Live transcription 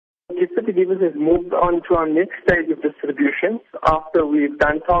Gift for the Givers has moved on to our next stage of distribution after we've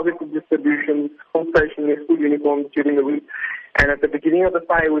done targeted distributions, home stationery, school uniforms during the week. And at the beginning of the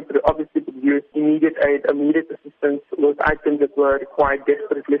fire, we obviously produced immediate aid, immediate assistance with items that were required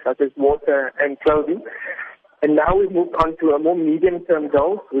desperately, such as water and clothing. And now we've moved on to a more medium-term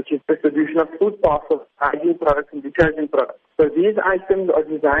goal, which is distribution of food parcels, hygiene products, and detergent products. So these items are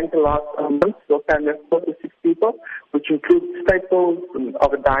designed to last a month or family of 4 to 6 people, which includes staples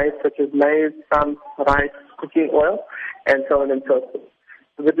of a diet such as maize, rice, cooking oil, and so on and so forth.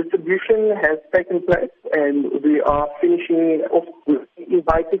 The distribution has taken place and we are finishing off. We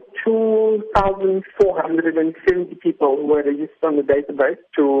invited 2,470 people who were registered on the database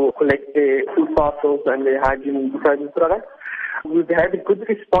to collect their food parcels and their hygiene and detergent products. We've had a good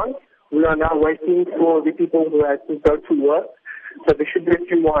response. We are now waiting for the people who have to go to work. So there should be a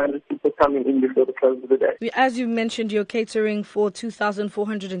few more hundred people coming in before the close of the day. As you mentioned, you're catering for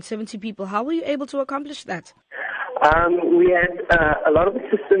 2,470 people. How were you able to accomplish that? We had a lot of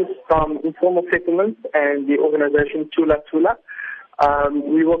assistance from informal settlements and the organization Tula Tula.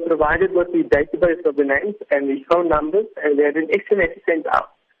 We were provided with the database of the names and the phone numbers, and we had an SMS sent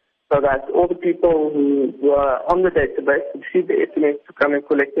out so that all the people who were on the database received the SMS to come and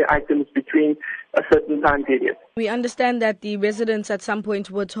collect their items between a certain time period. We understand that the residents at some point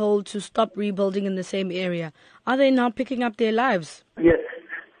were told to stop rebuilding in the same area. Are they now picking up their lives? Yes.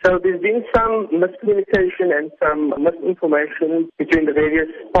 So there's been some miscommunication and some misinformation between the various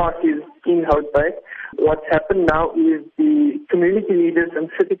parties in Hout Bay. What's happened now is the community leaders and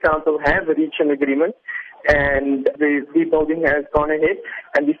city council have reached an agreement and the rebuilding has gone ahead.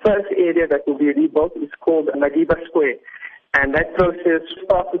 And the first area that will be rebuilt is called Madiba Square. And that process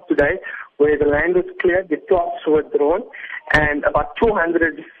started today where the land was cleared, the plots were drawn, and about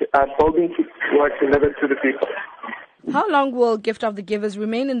 200 building kits were delivered to the people. How long will Gift of the Givers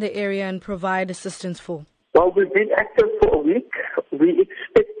remain in the area and provide assistance for? Well, we've been active for a week. We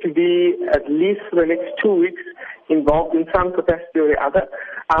expect to be at least for the next 2 weeks involved in some capacity or the other.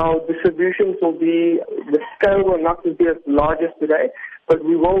 Our distributions will be, the scale will not be as large as today, but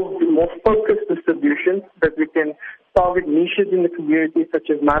we will do more focused distributions that we can target niches in the community such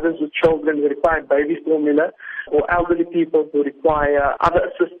as mothers with children who require baby formula or elderly people who require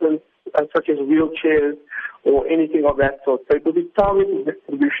other assistance such as wheelchairs or anything of that sort. So it will be targeted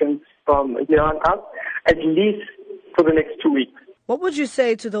distributions from here on out, at least for the next 2 weeks. What would you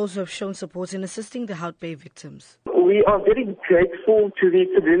say to those who have shown support in assisting the Hout Bay victims? We are very grateful to the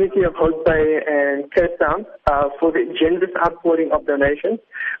community of Hout Bay and Cape Town for the generous outpouring of donations.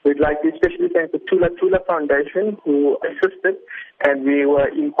 We'd like to especially thank the Tula Tula Foundation who assisted and we were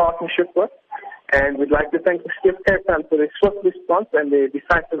in partnership with. And we'd like to thank the City of Cape Town for their swift response and their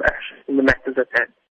decisive action in the matters at hand.